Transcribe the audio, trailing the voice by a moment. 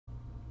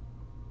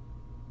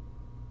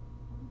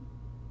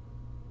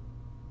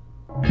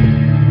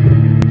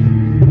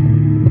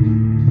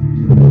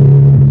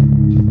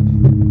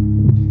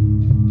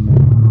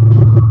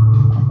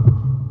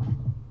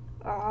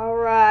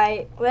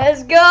Alright,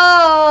 let's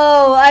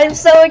go! I'm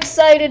so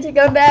excited to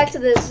come back to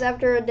this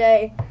after a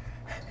day.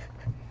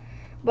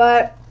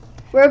 But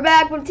we're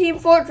back with Team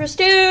Fortress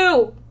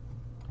 2!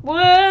 Woo!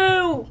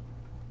 I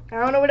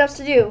don't know what else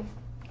to do.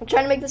 I'm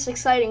trying to make this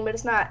exciting, but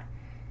it's not.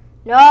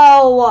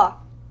 No!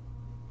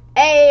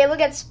 Hey, look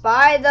at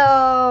Spy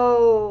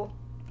though!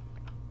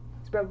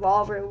 It's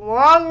revolver.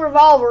 Long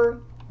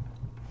revolver.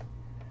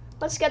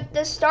 Let's get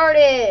this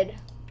started.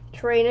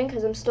 Training,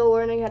 because I'm still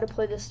learning how to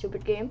play this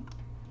stupid game.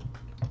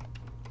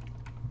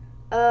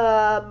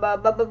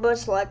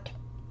 Select.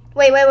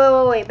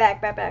 Wait.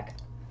 Back.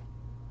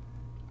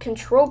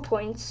 Control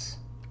points.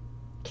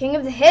 King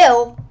of the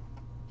Hill?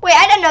 Wait,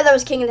 I didn't know that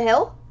was King of the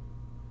Hill.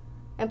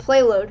 And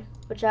play load,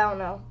 which I don't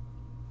know.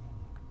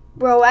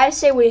 Bro, I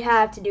say we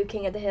have to do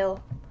King of the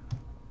Hill.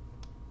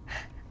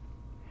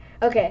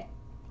 Okay.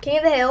 King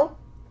of the Hill.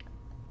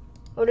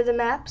 What are the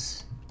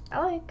maps? I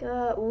like,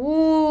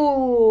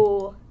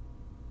 ooh.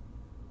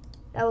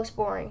 That looks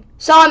boring.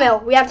 Sawmill.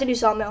 We have to do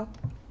Sawmill.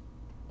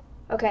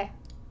 Okay.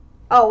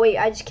 Oh, wait,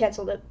 I just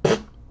canceled it.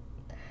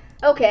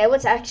 Okay,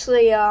 let's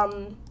actually,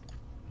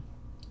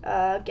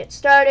 get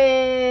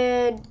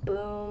started.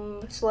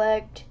 Boom.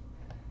 Select.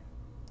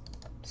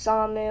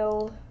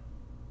 Sawmill.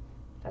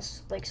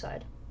 That's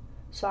Lakeside.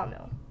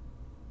 Sawmill.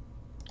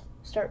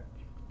 Start.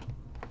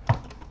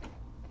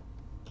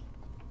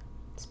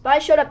 Spy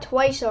showed up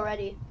twice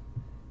already.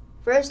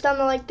 First on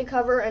the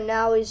cover, and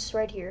now he's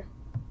right here.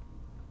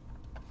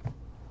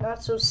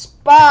 Not so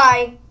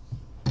Spy.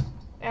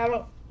 I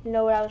don't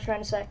know what I was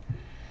trying to say.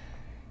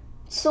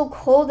 It's so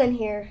cold in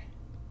here.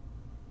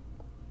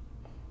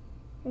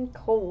 I'm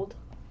cold.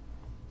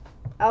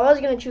 I was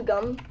gonna chew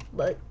gum,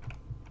 but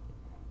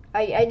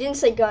I didn't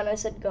say gun, I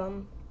said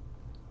gum.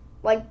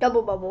 Like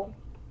double bubble,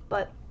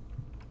 but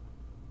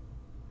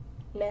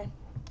meh.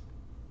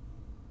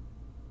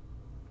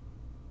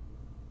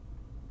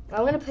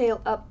 I'm gonna play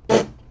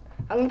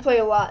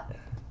a lot.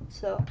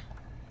 So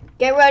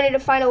get ready to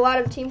find a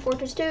lot of Team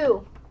Fortress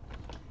 2.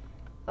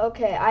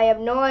 Okay, I have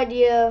no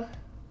idea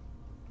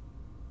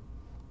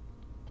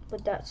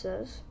what that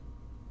says.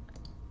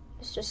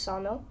 It's just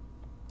Sawmill.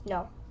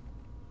 No.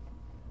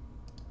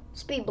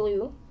 Speed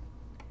Blue.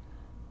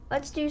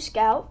 Let's do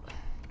Scout.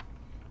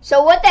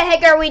 So what the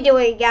heck are we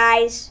doing,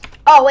 guys?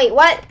 Oh, wait,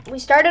 what? We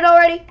started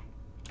already?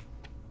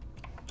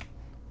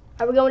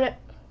 Are we going to...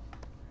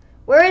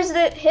 Where is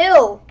the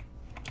hill?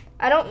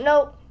 I don't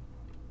know.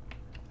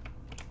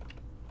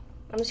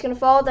 I'm just going to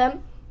follow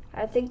them.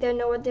 I think they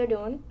know what they're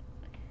doing.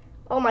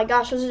 Oh my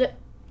gosh, was it...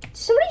 Did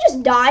somebody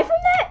just die from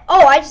that?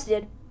 Oh, I just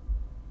did.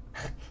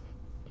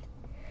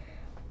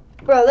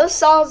 Bro, those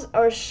saws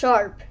are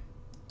sharp.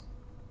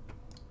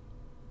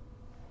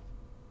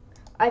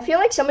 I feel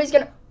like somebody's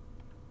gonna...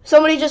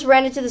 Somebody just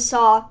ran into the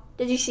saw.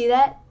 Did you see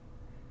that?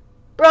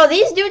 Bro,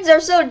 these dudes are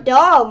so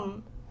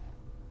dumb.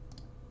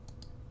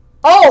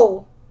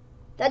 Oh!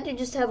 That dude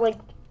just had like...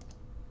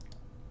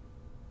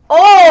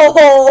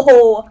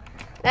 Oh!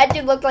 That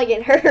dude looked like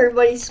it hurt,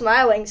 but he's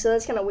smiling, so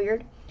that's kind of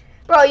weird.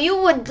 Bro,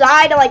 you would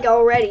die to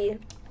already.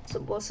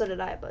 So, well, so did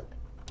I, but...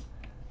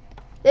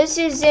 This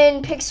is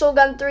in Pixel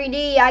Gun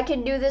 3D. I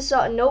can do this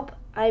all... Nope,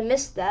 I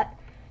missed that.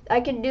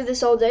 I can do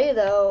this all day,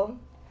 though.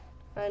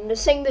 I'm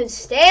missing the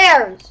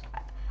stairs.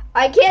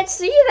 I can't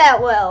see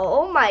that well.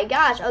 Oh my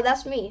gosh. Oh,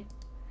 that's me.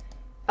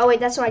 Oh wait,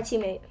 that's my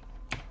teammate.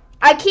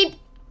 I keep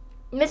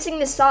missing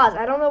the saws.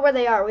 I don't know where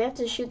they are. We have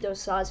to shoot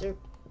those saws or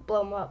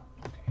blow them up.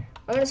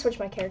 I'm gonna switch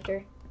my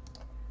character.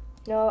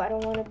 No, I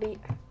don't want to be.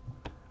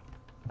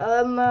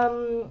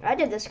 I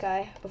did this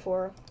guy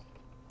before.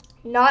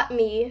 Not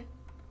me.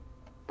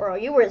 Bro,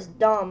 you were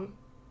dumb.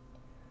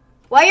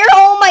 Why are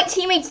all my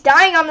teammates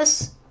dying on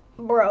this?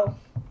 Bro.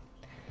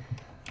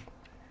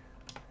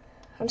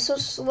 I'm so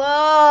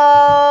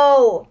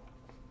slow.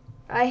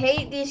 I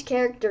hate these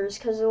characters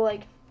because they're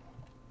like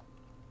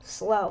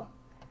slow.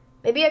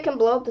 Maybe I can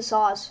blow up the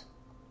saws.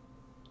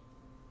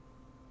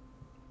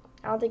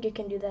 I don't think you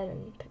can do that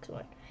in Pixel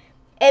Gun.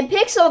 In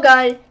Pixel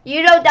Gun,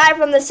 you don't die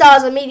from the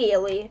saws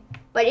immediately.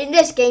 But in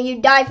this game, you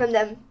die from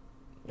them.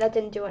 That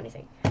didn't do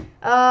anything.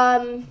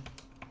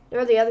 There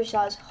are the other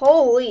saws.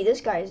 Holy,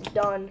 this guy is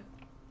done.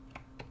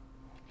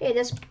 Hey,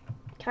 that's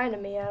kind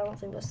of me. I don't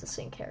think that's the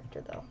same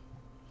character, though.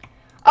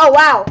 Oh,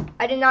 wow.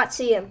 I did not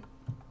see him.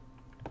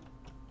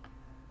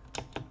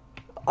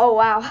 Oh,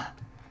 wow.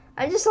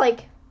 I'm just,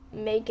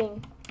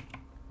 making...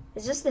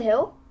 Is this the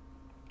hill?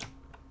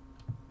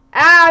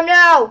 Ow,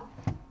 no!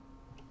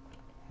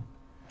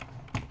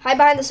 Hide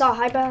behind the saw.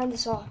 Hide behind the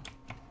saw.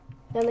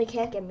 Then they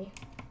can't get me.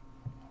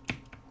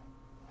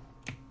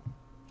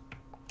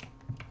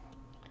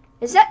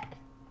 Is that...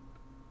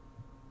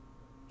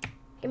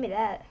 Give me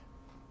that.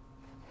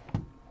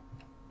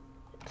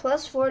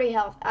 Plus 40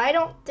 health. I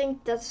don't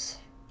think that's...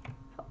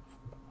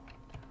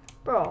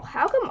 Bro,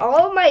 how come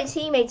all of my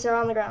teammates are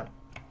on the ground?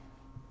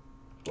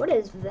 What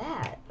is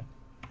that?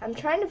 I'm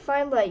trying to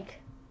find,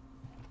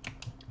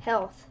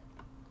 health.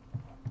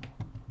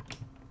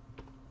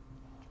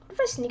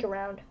 I sneak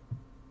around?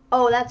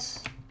 Oh,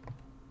 that's...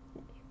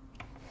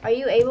 Are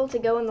you able to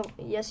go in the...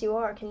 Yes, you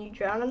are. Can you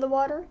drown in the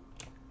water?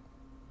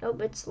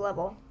 Nope, it's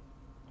level.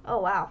 Oh,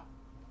 wow.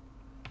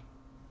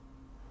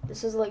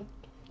 This is like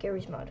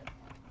Gary's mud.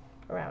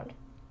 Around.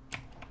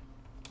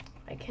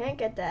 I can't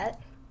get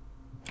that.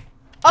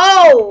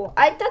 Oh!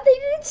 I thought they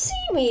didn't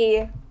see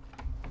me.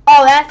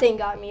 Oh, that thing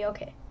got me.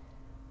 Okay.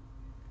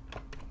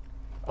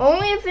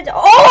 Only if it's...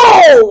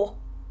 Oh!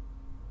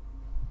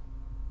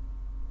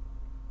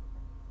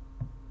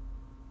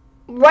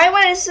 Right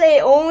when I say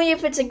only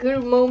if it's a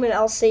good moment,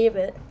 I'll save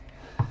it.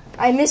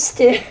 I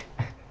missed it.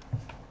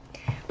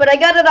 But I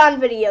got it on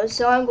video,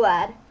 so I'm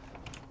glad.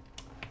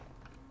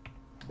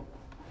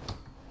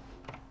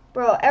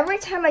 Bro, every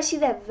time I see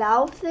that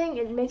valve thing,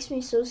 it makes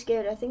me so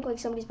scared. I think like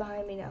somebody's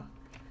behind me now.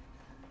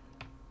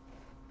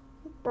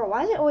 Bro,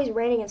 why is it always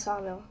raining in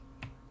Sawmill?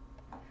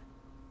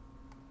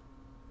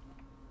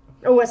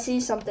 Oh, I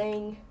see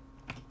something.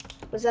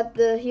 Was that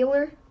the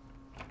healer?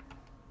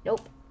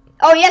 Nope.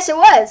 Oh, yes, it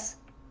was.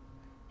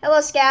 Hello,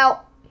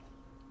 Scout.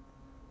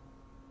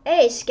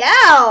 Hey,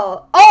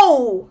 Scout.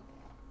 Oh!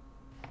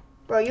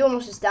 Bro, you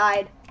almost just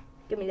died.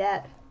 Give me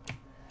that.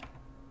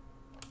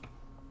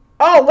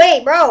 Oh,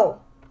 wait, bro.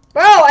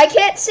 Bro, I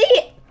can't see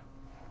it.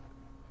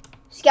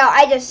 Scout,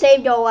 I just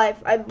saved your life.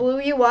 I blew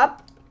you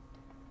up.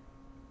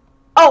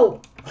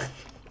 Oh.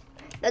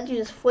 That dude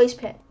just face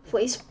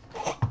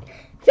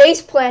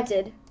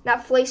planted.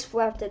 Not face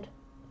planted.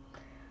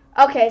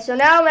 Okay, so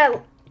now I'm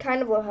at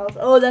kind of low health.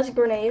 Oh, that's a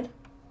grenade.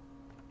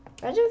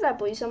 Imagine if that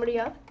blew somebody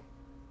up.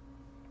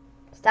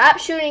 Stop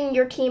shooting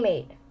your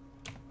teammate.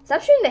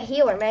 Stop shooting the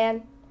healer,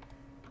 man.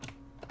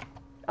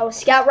 Oh,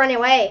 Scout running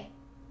away.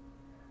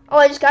 Oh,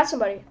 I just got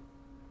somebody.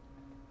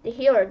 The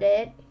healer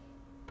did.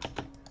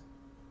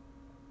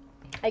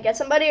 I get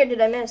somebody or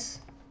did I miss?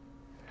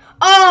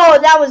 Oh,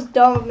 that was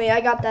dumb of me.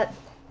 I got that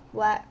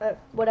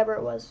whatever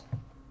it was.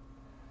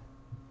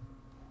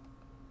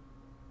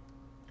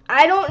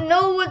 I don't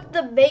know what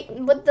the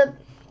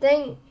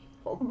thing.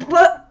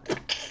 What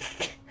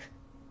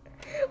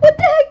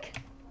the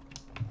heck?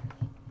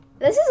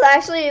 This is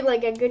actually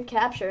like a good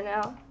capture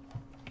now.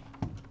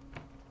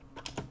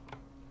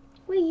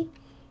 Wait.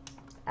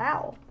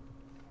 Ow.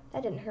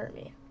 That didn't hurt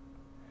me.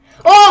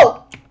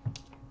 Oh!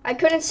 I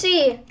couldn't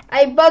see.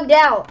 I bugged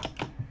out.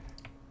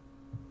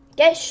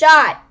 Get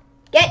shot.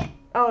 Get...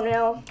 Oh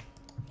no.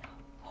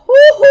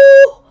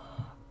 Woohoo!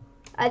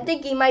 I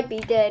think he might be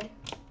dead.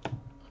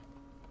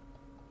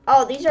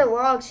 Oh, these are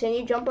logs. Can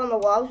you jump on the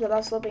logs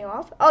without slipping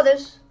off? Oh,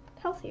 there's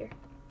health here.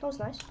 That was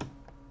nice.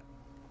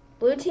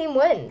 Blue team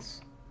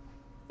wins.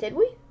 Did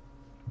we?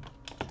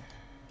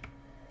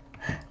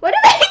 What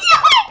are they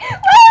doing?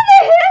 Why are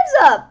their hands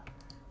up?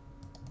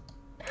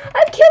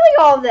 I'm killing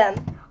all of them.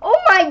 Oh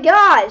my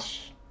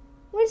gosh.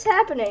 What is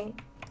happening?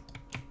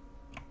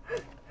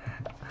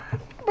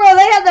 Bro,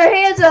 they have their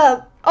hands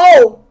up.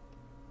 Oh.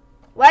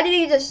 Why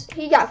did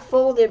he got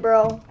folded,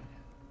 bro.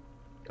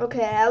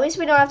 Okay, at least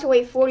we don't have to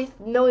wait 40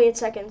 million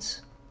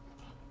seconds.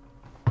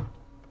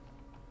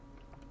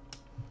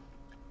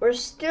 We're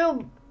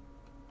still...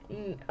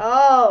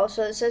 Oh,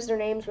 so it says their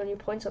names when you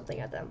point something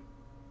at them.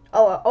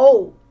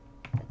 Oh.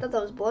 I thought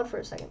that was blood for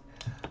a second.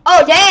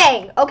 Oh,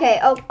 dang. Okay.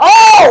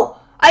 Oh!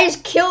 I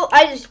just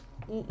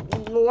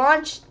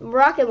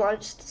rocket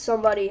launched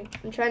somebody.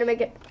 I'm trying to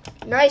make it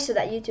nice so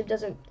that YouTube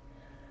doesn't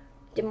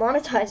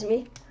demonetize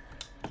me.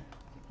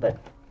 But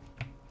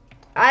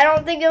I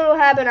don't think it'll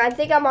happen. I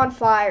think I'm on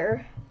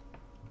fire.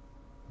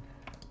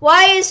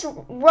 Why is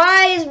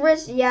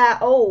wrist? Yeah.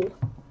 Oh.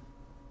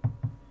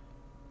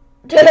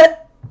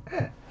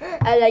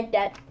 I like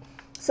that.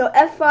 So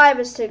F5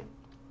 is to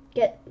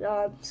get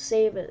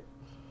save it.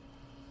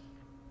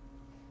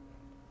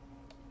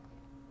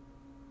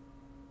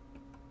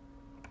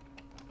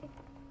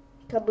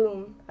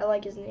 Kaboom. I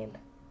like his name.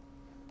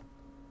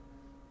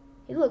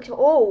 He looks...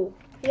 Oh!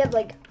 He had,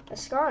 like, a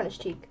scar on his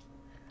cheek.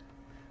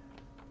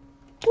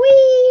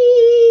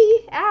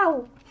 Whee!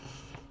 Ow!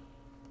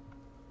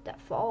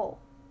 That fall.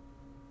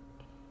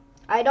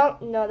 I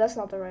don't... No, that's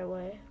not the right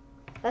way.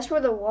 That's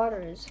where the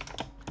water is.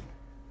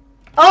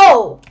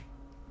 Oh!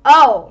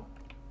 Oh!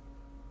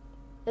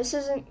 This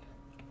isn't...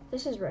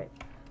 This is right.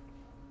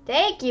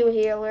 Thank you,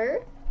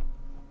 healer.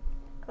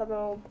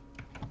 Kaboom.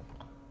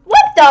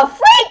 What the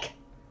freak?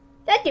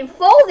 That dude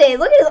folded.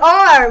 Look at his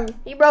arm.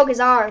 He broke his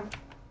arm.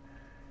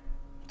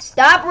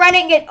 Stop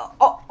running it.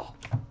 Oh.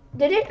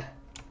 Did it?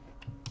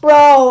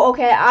 Bro,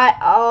 okay.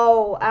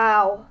 Oh,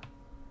 ow.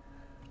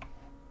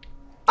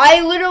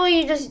 I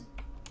literally just...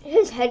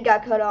 His head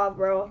got cut off,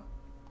 bro.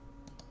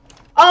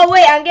 Oh,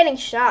 wait. I'm getting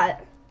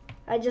shot.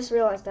 I just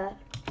realized that.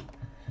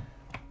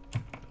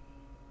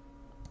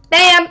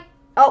 Bam.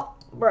 Oh,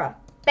 bruh.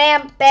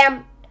 Bam,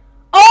 bam.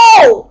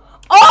 Oh!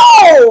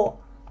 Oh!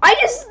 I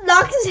just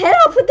knocked his head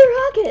off with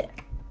the rocket.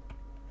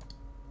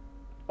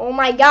 Oh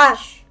my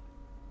gosh.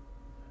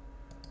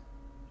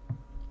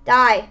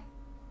 Die.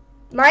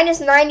 Minus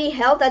 90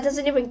 health? That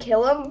doesn't even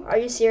kill him? Are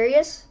you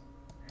serious?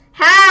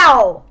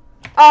 How?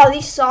 Oh,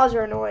 these saws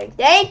are annoying.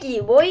 Thank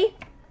you, boy.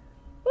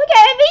 Look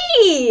at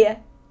me.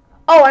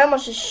 Oh, I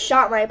almost just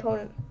shot my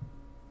opponent.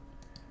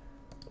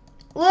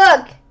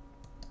 Look.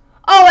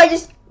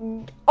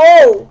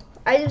 Oh,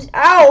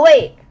 ow,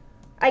 wait.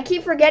 I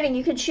keep forgetting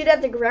you can shoot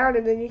at the ground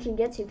and then you can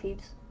get 2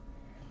 peeps.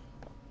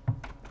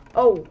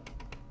 Oh,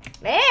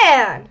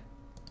 man.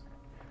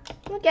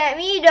 Look at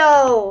me,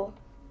 though.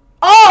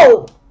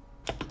 Oh!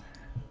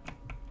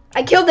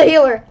 I killed the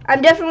healer.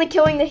 I'm definitely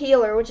killing the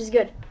healer, which is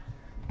good.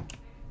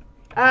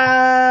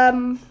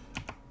 Medic!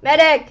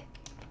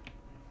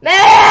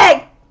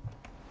 Medic!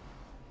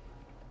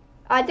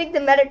 I think the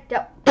medic...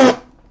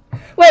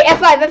 Wait,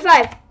 F5,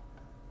 F5.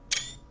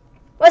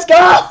 Let's go!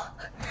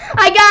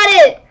 I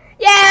got it!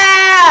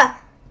 Yeah!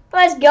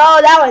 Let's go.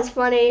 That was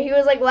funny. He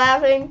was like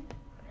laughing.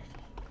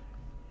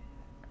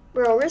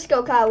 Bro,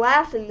 Risco kind of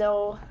laughing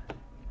though.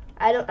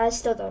 I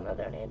still don't know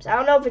their names. I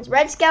don't know if it's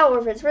Red Scout or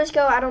if it's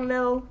Risco. I don't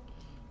know.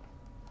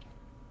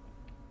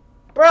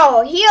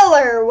 Bro,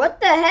 healer,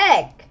 what the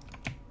heck?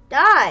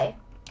 Die.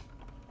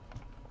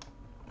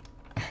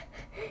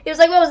 He was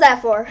like, what was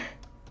that for?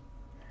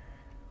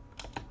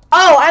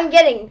 Oh, I'm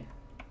getting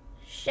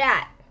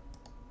shot.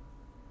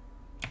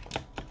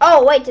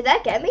 Oh, wait, did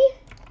that get me?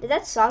 Did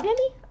that saw get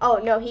me? Oh,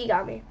 no, he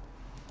got me.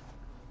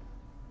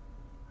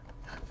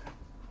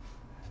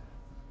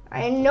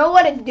 I know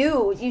what to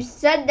do. You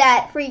said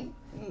that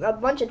a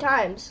bunch of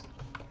times.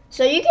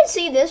 So you can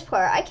see this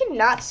part. I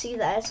cannot see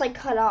that. It's like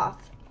cut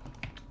off.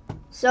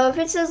 So if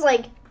it says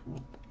like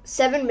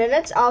 7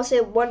 minutes, I'll say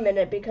 1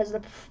 minute because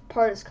the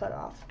part is cut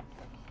off.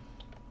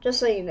 Just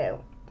so you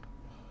know.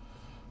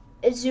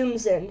 It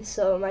zooms in,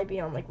 so it might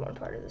be on like one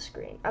part of the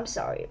screen. I'm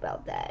sorry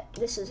about that.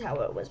 This is how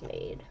it was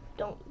made.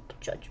 Don't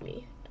judge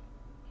me.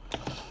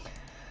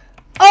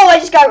 Oh,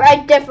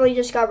 I definitely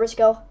just got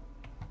Risco.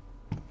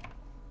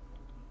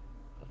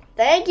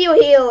 Thank you,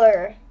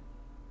 healer.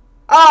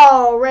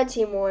 Oh, red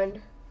team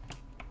won.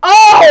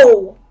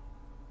 Oh!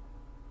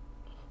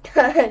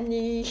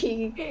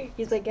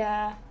 He's like,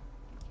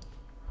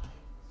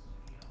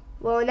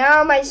 well,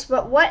 now my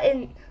spot. What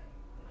are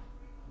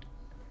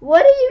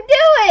you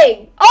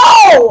doing?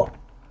 Oh!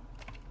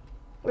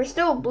 We're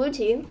still blue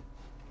team.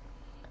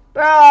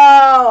 Bro,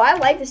 I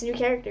like this new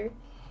character.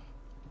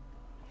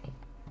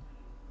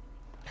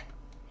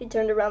 He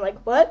turned around like,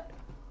 what?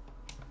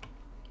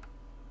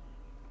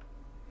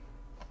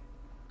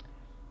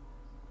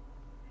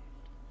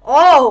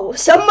 Oh,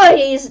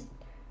 somebody's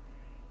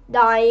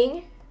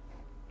dying.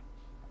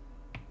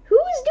 Who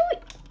is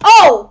doing?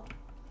 Oh!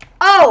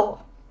 Oh!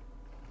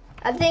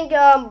 I think,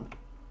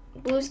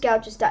 Blue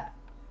Scout just died.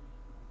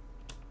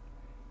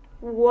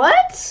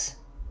 What?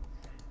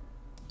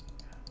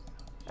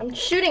 I'm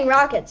shooting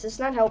rockets. It's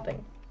not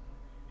helping.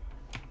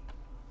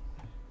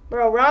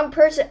 Bro, wrong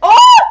person. Oh!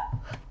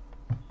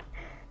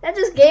 That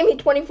just gave me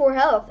 24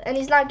 health. And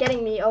he's not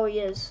getting me. Oh, he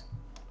is.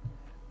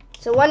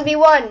 So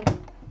 1v1.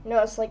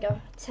 No, it's like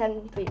a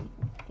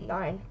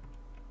 10v9.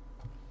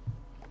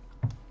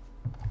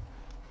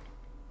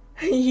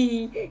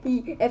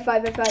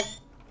 F5, F5.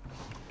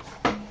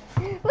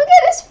 Look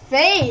at his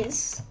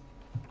face.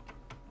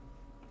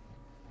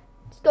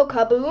 Let's go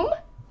kaboom.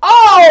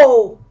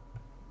 Oh!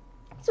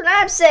 That's what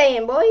I'm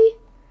saying, boy.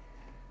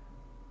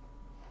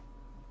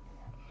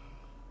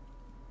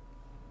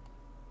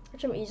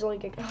 Which I'm easily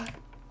get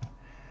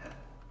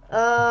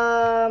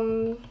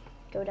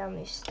go down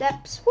these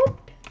steps.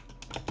 Whoop.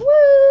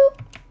 Woo!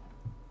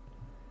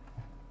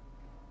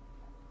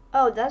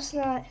 Oh, that's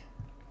not.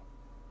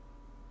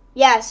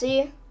 Yeah,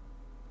 see?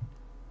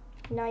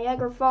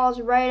 Niagara Falls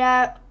right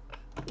at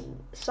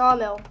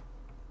Sawmill.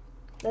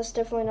 That's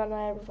definitely not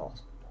Niagara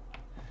Falls.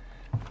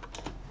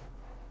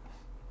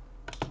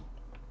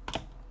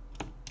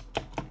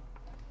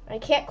 I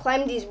can't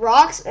climb these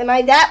rocks. Am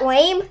I that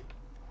lame?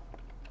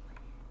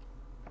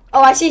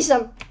 Oh, I see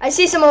some. I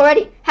see some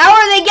already. How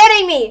are they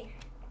getting me?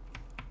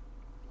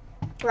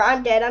 Bro,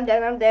 I'm dead. I'm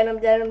dead. I'm dead. I'm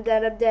dead. I'm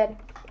dead. I'm dead.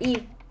 E.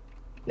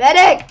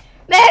 Medic!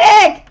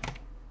 Medic!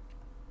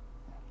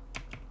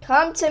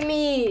 Come to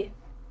me.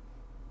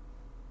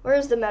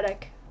 Where's the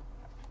medic?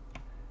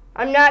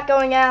 I'm not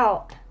going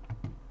out.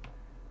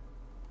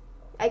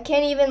 I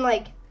can't even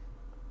like.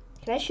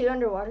 Can I shoot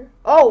underwater?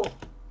 Oh!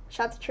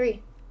 Shot the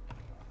tree.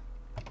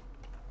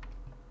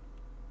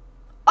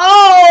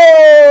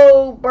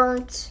 Oh!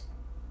 Burnt.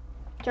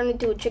 Turned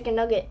into a chicken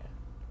nugget.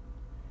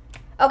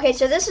 Okay,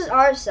 so this is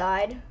our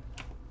side.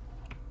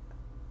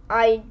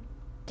 I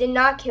did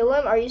not kill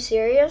him. Are you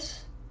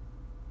serious?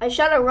 I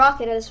shot a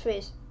rocket at his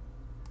face.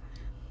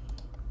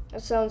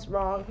 That sounds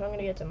wrong. I'm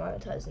gonna get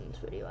demonetized in this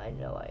video. I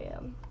know I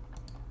am.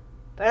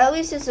 But at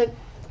least it's a.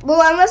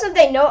 Well, unless if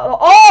they know.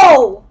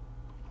 Oh!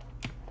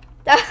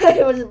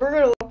 That was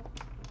brutal.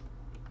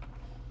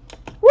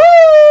 Woo!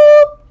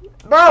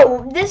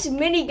 Bro, this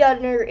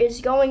minigunner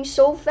is going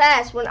so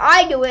fast. When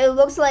I do it, it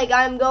looks like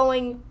I'm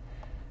going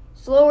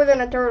slower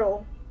than a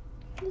turtle.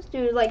 This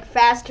dude like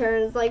fast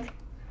turns like.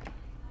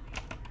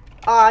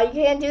 You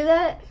can't do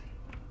that?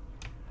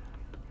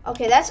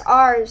 Okay, that's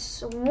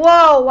ours.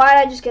 Whoa, why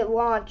did I just get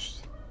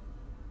launched?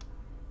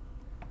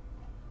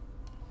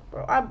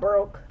 Bro, I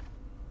broke.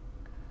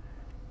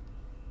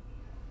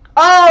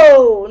 Oh,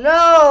 No,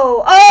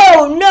 no,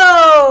 oh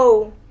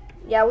no!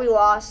 Yeah, we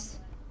lost.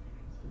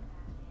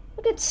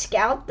 Look at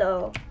Scout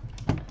though.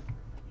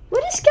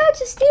 What did Scout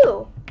just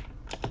do?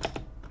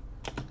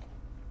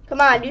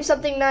 Come on, do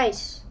something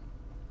nice.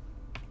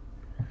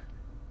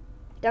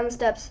 Down the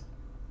steps.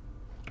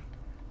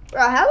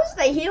 Bro, how is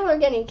the healer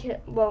getting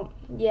killed? Well,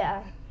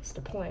 yeah, that's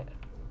the point.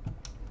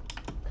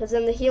 Because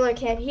then the healer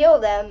can't heal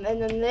them,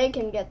 and then they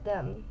can get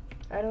them.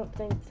 I don't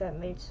think that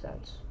made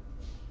sense.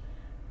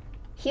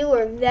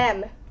 Healer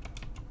them.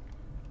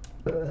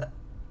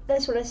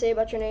 That's what I say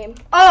about your name.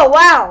 Oh,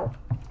 wow!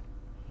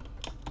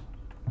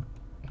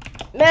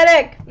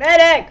 Medic!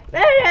 Medic!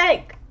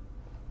 Medic!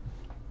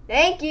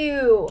 Thank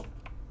you!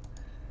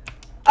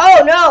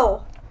 Oh,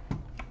 no!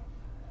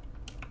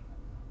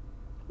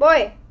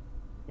 Boy,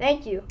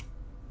 thank you.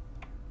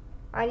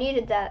 I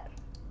needed that.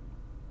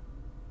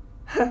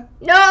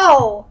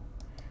 No!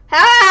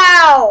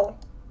 How?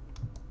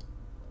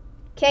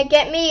 Can't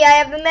get me. I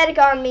have the medic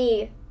on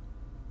me. I'm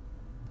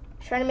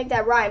trying to make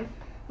that rhyme.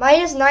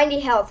 Minus 90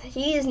 health.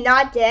 He is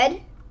not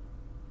dead.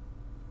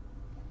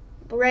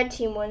 Red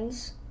team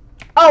wins.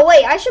 Oh,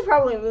 wait. I should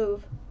probably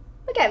move.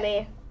 Look at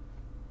me.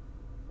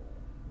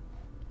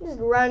 Just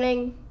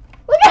running.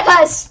 Look at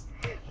us.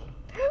 Why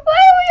do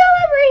we all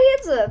have our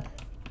hands up?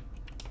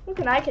 Look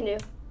what I can do.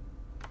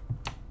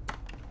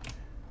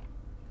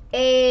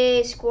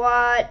 A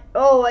squad.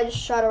 Oh, I just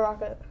shot a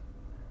rocket.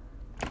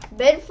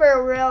 Bid for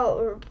a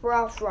real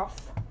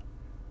rough.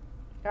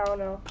 I don't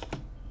know.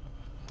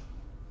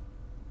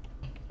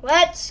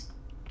 Let's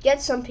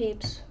get some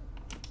peeps.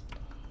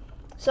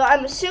 So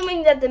I'm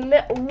assuming that the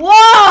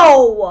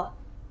whoa!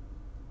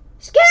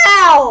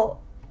 Scout!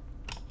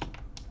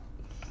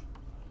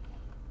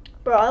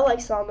 Bro, I like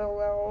Sawmill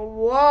now.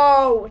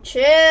 Whoa!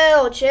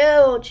 Chill,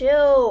 chill,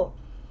 chill.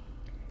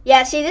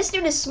 Yeah, see, this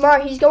dude is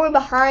smart. He's going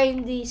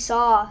behind the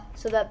saw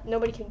so that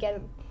nobody can get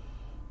him.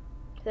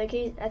 I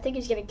think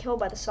he's getting killed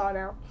by the saw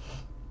now.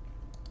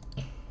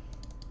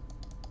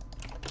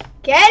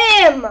 Get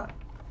him!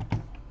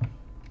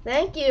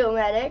 Thank you,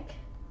 medic.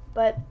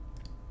 But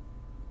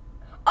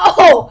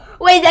oh,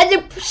 wait, that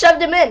dude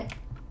shoved him in.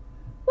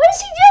 What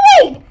is he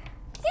doing?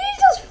 Did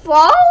he just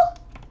fall?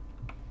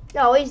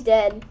 No, he's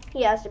dead.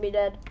 He has to be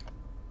dead.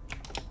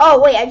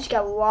 Oh, wait, I just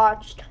got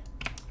launched.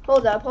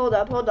 Hold up, hold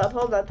up, hold up,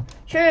 hold up.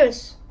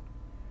 Truce.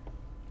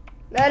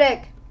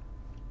 Medic.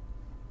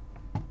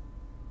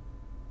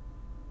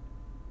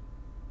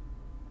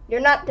 You're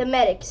not the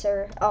medic,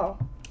 sir. Oh.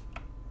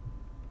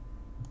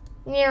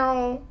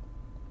 No.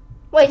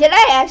 Wait, did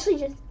I actually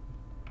just...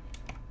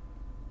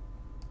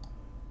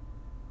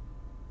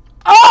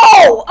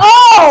 Oh!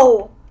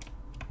 Oh!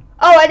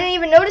 Oh, I didn't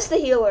even notice the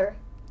healer.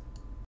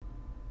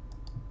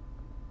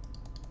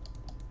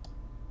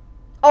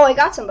 Oh, I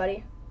got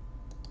somebody.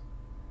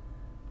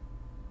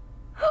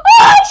 Oh,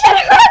 I shot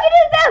a rocket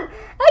at them!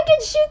 I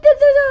can shoot them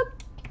through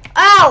the...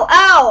 Ow!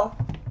 Ow!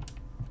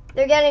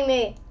 They're getting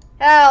me.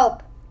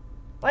 Help!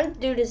 One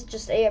dude is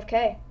just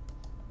AFK.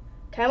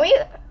 Can we...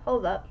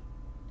 Hold up.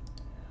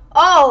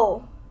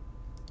 Oh!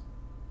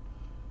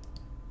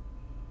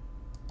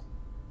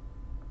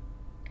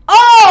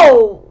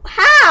 Oh!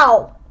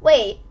 How?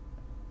 Wait.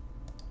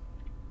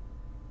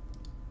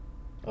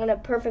 I'm gonna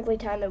perfectly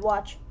time it.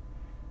 Watch.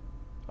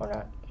 Or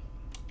not.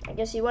 I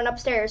guess he went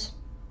upstairs.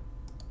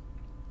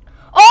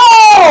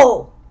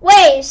 Oh!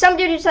 Wait, some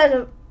dude just has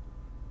a...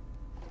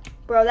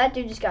 Bro, that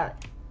dude just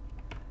got...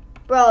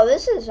 Bro,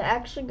 this is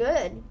actually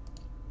good.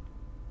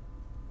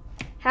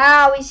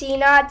 How is he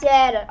not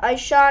dead? I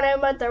shot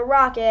him with the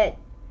rocket.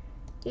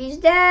 He's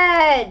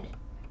dead.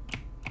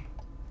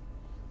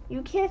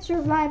 You can't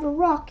survive a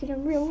rocket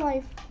in real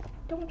life.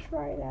 Don't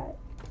try that.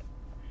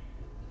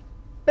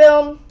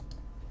 Boom.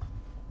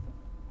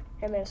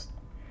 I missed.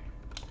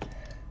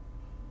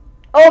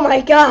 Oh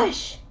my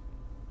gosh.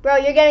 Bro,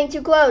 you're getting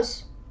too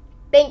close.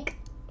 Bink.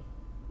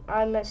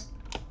 I missed.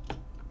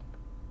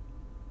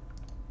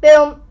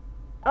 Boom.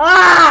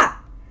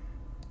 Ah!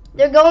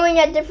 They're going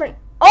at different...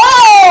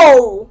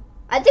 Oh!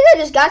 I think I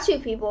just got two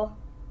people.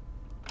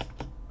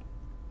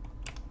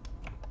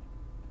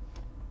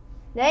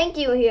 Thank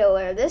you,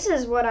 healer. This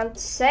is what I'm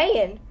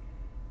saying.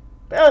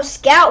 Bro,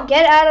 Scout,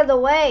 get out of the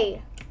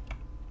way.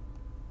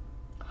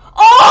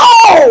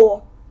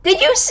 Oh! Did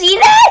you see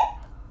that?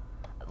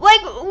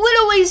 Like,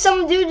 literally,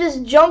 some dude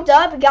just jumped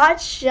up,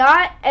 got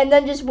shot, and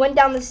then just went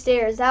down the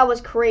stairs. That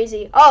was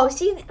crazy. Oh,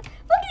 see, look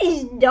at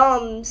these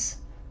dumbs.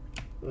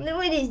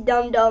 Look at these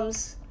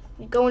dum-dums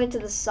going into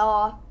the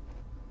saw.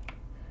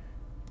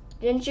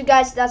 Didn't you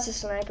guys? That's a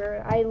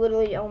sniper. I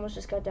literally almost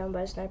just got down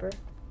by a sniper.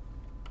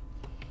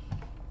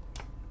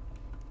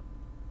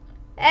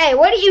 Hey,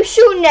 what are you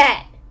shooting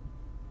at?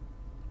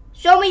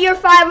 Show me your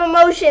 5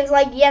 emotions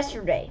like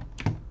yesterday.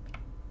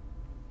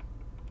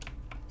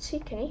 See,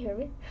 can he hear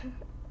me?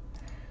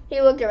 He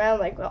looked around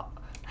like, well,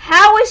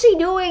 how is he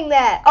doing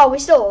that? Oh, we're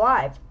still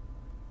alive.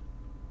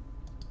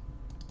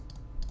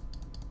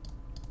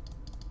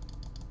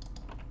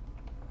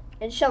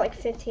 And shot like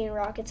 15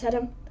 rockets at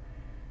him.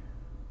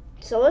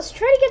 So let's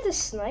try to get this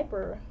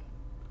sniper.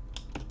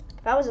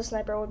 If I was a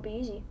sniper, it would be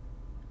easy.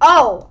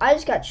 Oh, I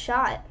just got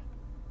shot.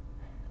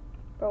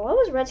 Bro, what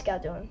was Red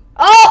Scout doing?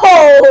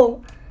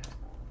 Oh!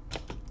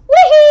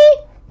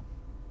 Wee!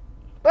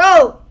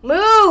 Bro,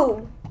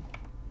 move!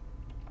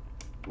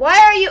 Why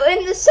are you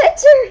in the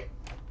center?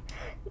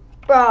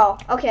 Bro,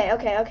 okay.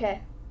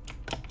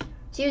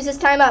 Let's use this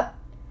time up.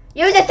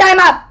 Use this time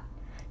up!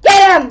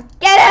 Get him!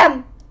 Get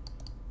him!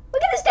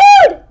 Look at this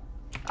dude!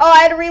 Oh, I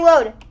had to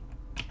reload.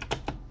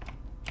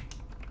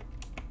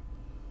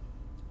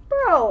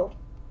 Bro.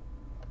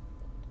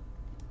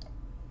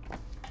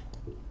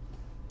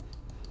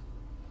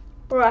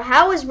 Bro,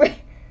 how is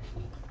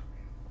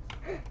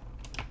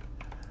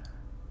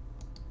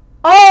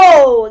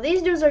Oh,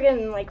 these dudes are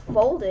getting like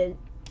folded.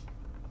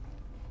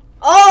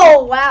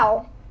 Oh,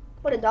 wow.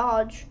 What a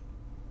dodge.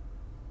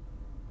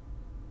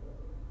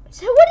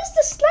 So what is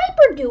the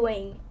sniper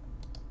doing?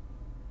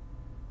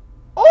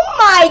 Oh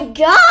my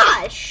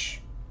gosh!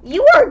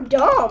 You are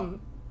dumb.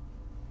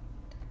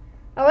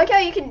 I like how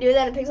you can do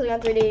that in Pixel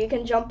Gun 3D. You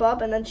can jump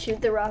up and then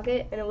shoot the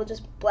rocket and it will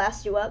just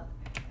blast you up.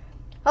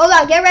 Hold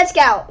on, get Red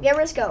Scout. Get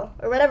Risco.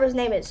 Or whatever his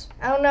name is.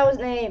 I don't know his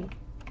name.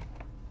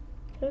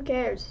 Who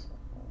cares?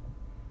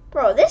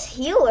 Bro, this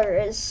healer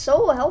is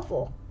so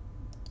helpful.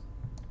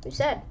 Who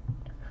said?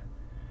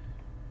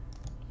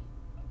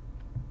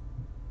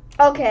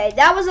 Okay,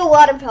 that was a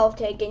lot of health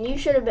taken. You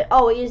should have been...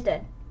 Oh, he is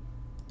dead.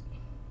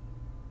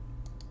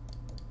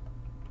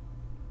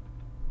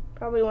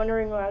 Probably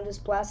wondering why I'm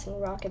just blasting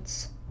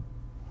rockets.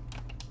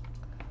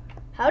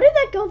 How did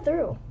that go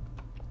through?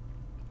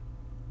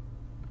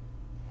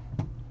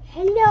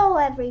 Hello,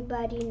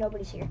 everybody.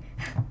 Nobody's here.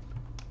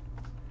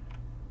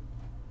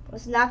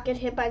 Let's not get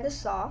hit by the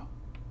saw.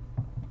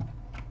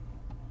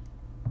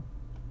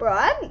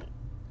 Bro,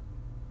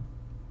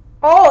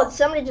 Oh,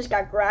 somebody just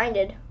got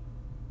grinded.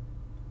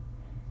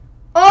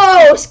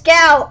 Oh,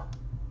 Scout!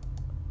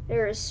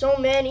 There are so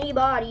many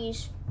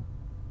bodies.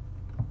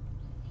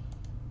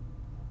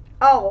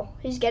 Oh,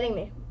 he's getting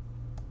me.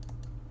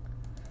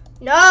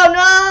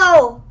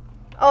 No!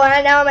 Oh,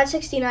 and now I'm at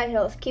 69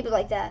 health. Keep it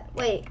like that.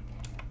 Wait.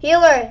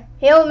 Healer,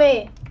 heal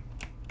me.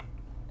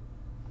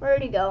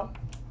 Where'd he go?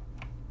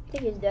 I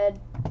think he's dead.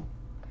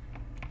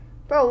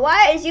 Bro,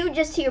 why is you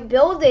just here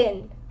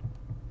building?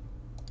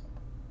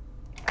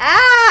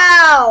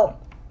 Ow!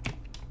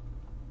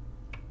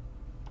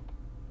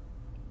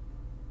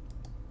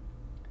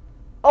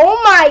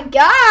 Oh my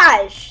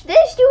gosh!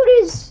 This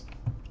dude is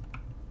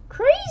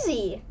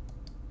crazy.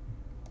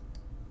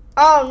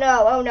 Oh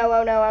no, oh no,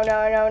 oh no, oh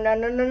no, no, no,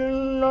 no, no,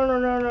 no, no,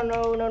 no, no,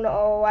 no, no, no.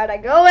 Oh, why'd I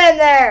go in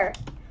there?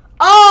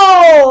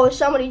 Oh,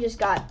 somebody just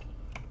got.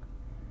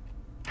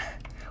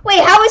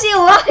 Wait, how is he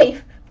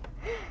alive?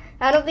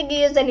 I don't think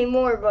he is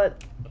anymore,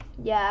 but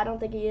yeah, I don't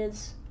think he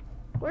is.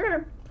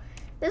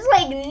 There's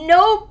like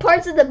no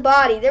parts of the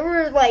body. There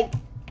were like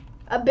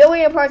a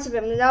billion parts of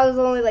him, and now there's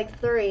only like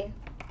 3,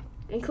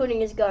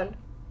 including his gun.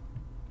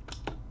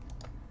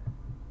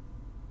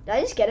 Did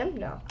I just get him?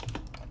 No.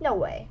 No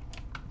way.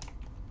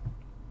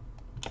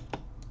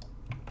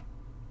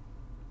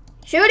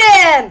 Shoot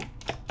him!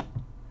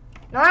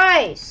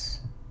 Nice.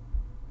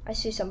 I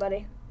see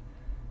somebody.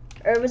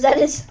 Or was that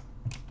his?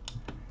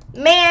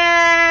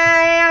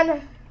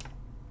 Man!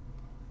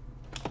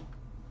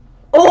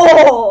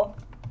 Oh!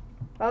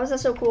 Why was that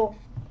so cool?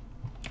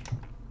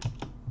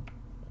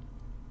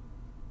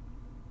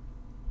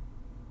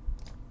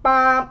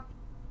 Bop.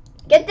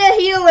 Get the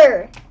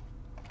healer!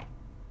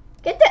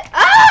 Get the...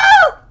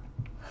 Oh!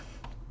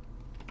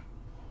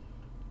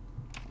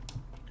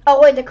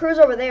 Oh, wait, the crew's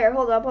over there.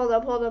 Hold up.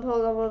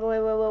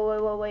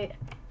 Wait.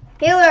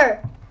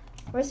 Healer!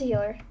 Where's the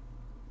healer?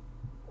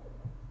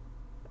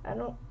 I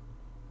don't...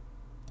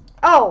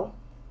 Oh!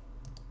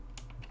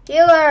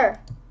 Healer!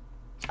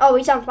 Oh,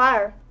 he's on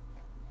fire.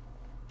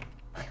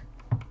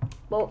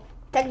 Well,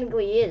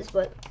 technically he is,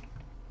 but...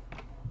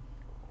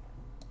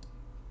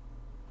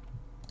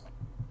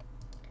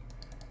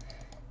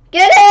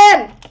 Get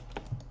him!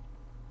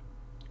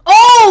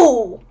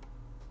 Oh!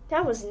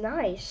 That was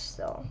nice,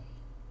 though.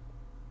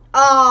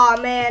 Aw,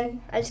 oh,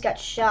 man. I just got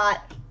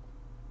shot.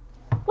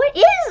 What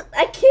is...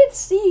 I can't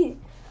see.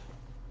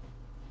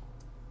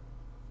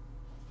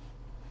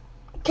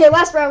 Okay,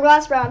 last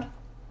round.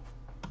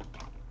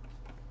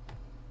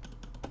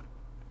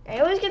 I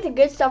always get the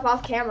good stuff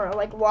off camera.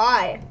 Like,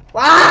 why?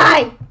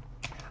 Why?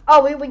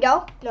 Oh, we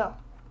go? No.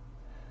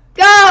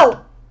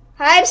 Go!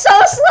 I'm so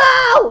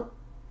slow!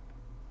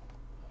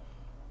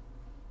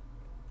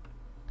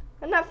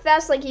 I'm not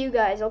fast like you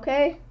guys,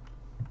 okay?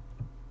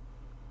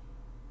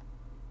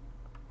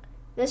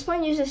 This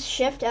one uses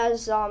shift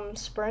as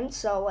sprint,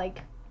 so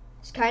like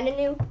it's kind of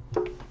new.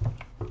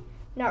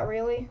 Not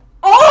really.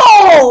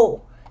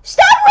 Oh!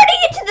 Stop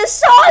running into the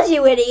saws,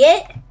 you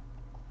idiot!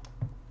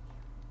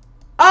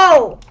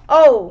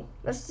 Oh,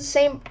 that's the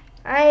same.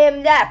 I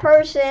am that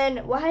person.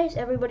 Why is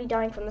everybody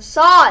dying from the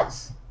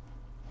saws?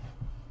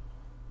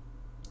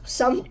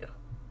 Some do.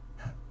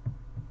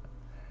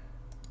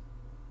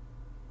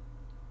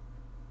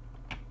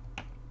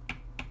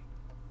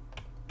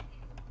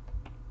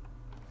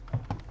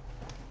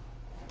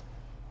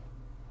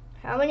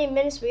 How many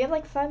minutes? We have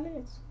like 5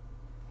 minutes.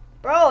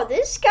 Bro,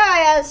 this guy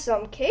has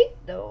some cake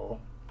though.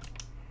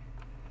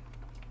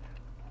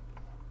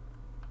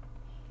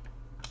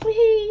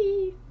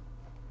 Whee!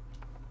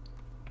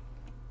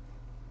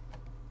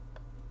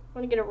 I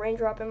want to get a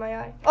raindrop in my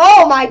eye.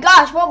 Oh my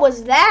gosh, what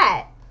was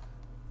that?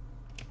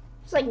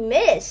 It's like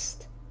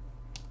mist.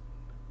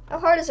 How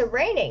hard is it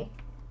raining?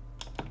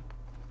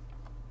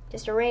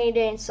 Just a rainy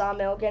day in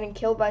Sawmill, getting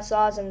killed by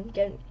saws and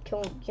getting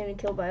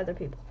killed by other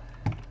people.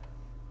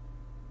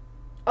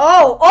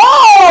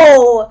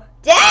 Oh!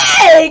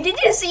 Dang! Did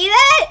you see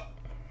that?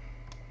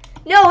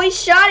 No, he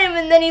shot him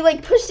and then he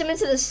like pushed him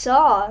into the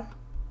saw.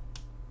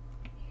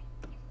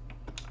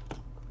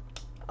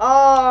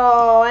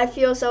 Oh, I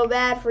feel so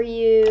bad for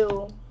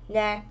you.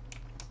 Nah.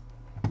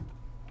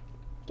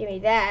 Give me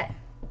that.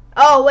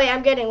 Oh, wait,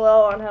 I'm getting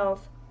low on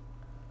health.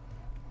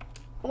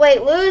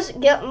 Wait,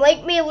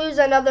 make me lose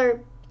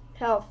another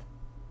health.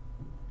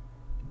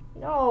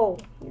 No,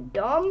 you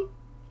dumb.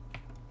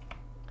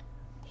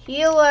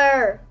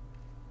 Healer.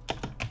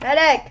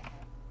 Medic.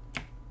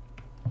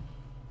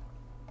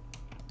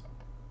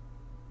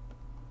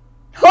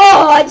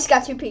 Oh, I just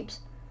got 2 peeps.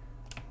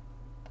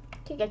 I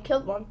think I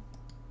killed one.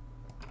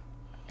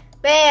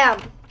 Bam.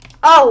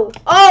 Oh,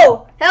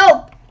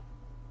 help.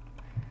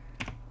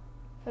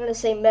 I'm gonna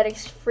say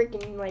medics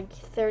freaking like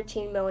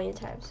 13 million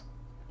times.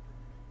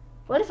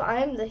 What if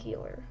I'm the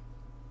healer?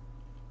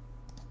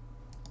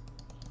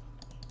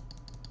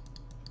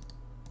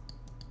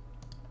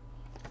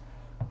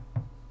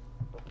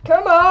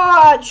 Come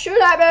on, shoot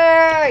at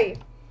me!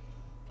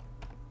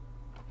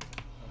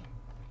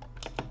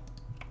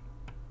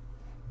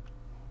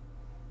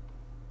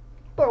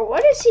 Bro,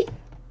 what is he?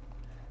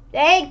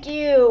 Thank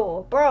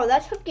you. Bro,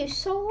 that took you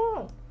so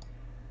long.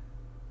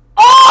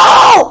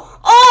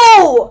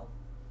 Oh!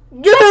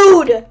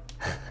 Dude!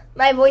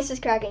 My voice is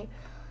cracking.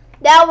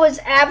 That was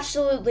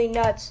absolutely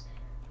nuts.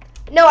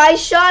 No, I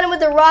shot him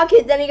with a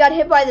rocket, then he got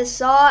hit by the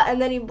saw,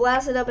 and then he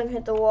blasted up and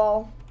hit the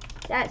wall.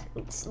 That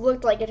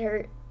looked like it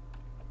hurt.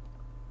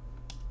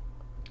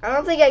 I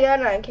don't think I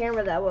got it on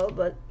camera that well,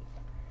 but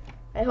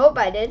I hope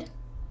I did.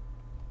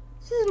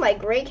 This is my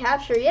great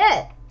capture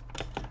yet.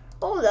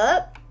 Hold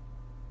up.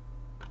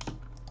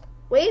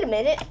 Wait a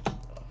minute.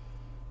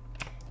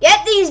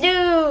 Get these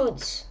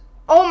dudes!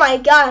 Oh my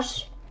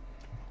gosh.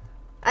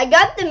 I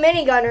got the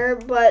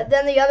minigunner, but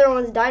then the other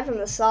ones died from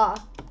the saw.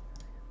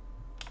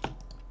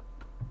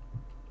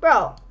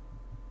 Bro.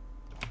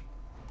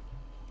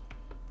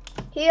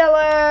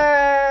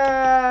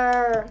 Healer!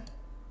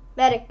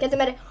 Medic, get the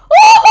medic.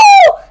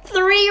 Oh!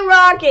 3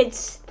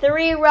 rockets!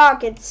 3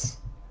 rockets.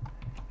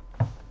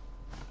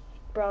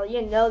 Bro,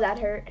 you know that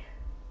hurt.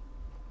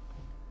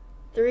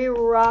 3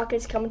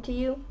 rockets coming to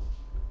you.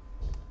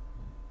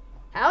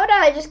 How did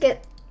I just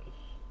get...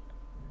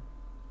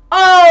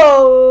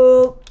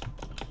 Oh!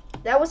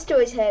 That was to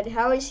his head.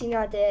 How is he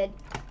not dead?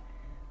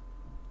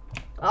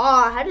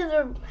 Oh, how did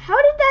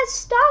that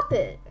stop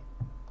it?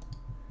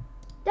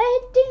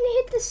 That didn't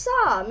hit the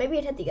saw. Maybe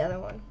it hit the other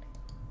one.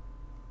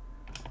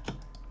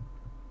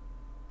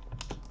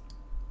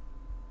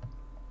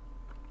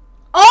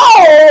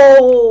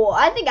 Oh!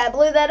 I think I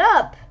blew that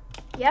up.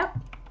 Yep.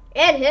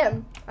 And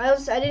him. I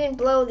didn't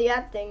blow the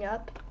app thing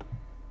up.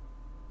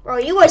 Bro,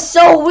 you are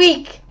so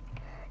weak.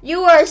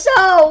 You are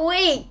so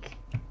weak.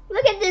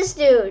 Look at this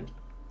dude.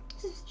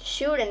 Just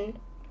shooting.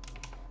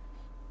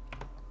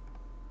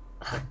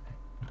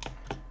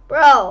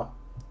 Bro.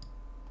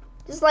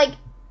 Just like.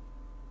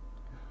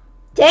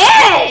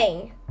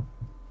 Dang!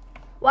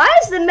 Why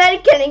is the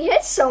medic getting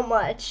hit so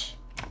much?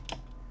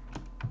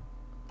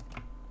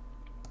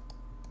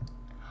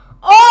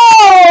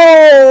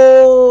 Oh!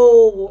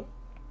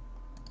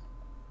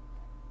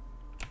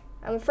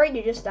 I'm afraid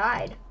you just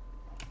died.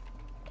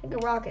 Take a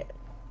rocket.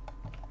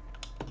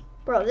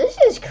 Bro, this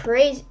is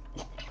crazy.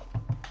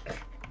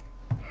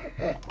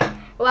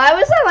 Why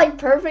was that like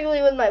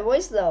perfectly with my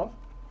voice though?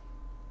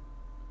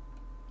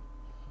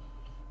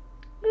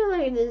 Look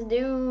at this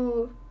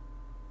dude.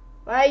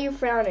 Why are you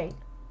frowning?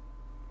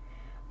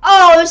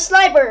 Oh,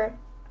 sniper!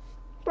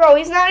 Bro,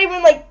 he's not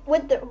even like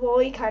with the, well,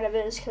 he kind of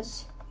is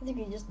because I think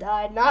he just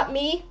died. Not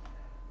me.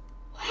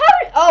 How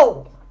did,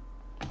 oh.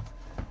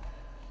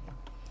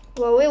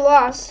 Well, we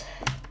lost.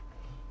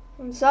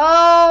 That's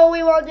all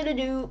we wanted to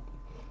do.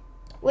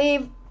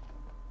 Leave.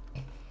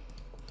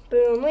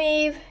 Boom,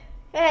 leave.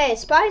 Hey,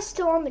 Spy's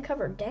still on the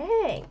cover.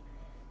 Dang.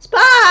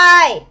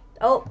 Spy!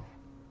 Oh.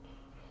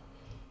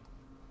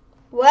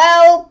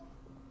 Well,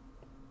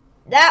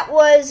 that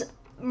was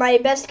my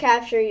best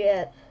capture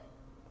yet.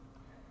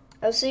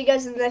 I'll see you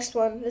guys in the next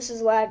one. This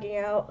is lagging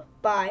out.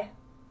 Bye.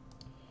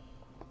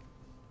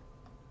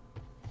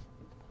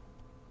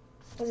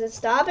 Is it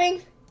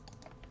stopping?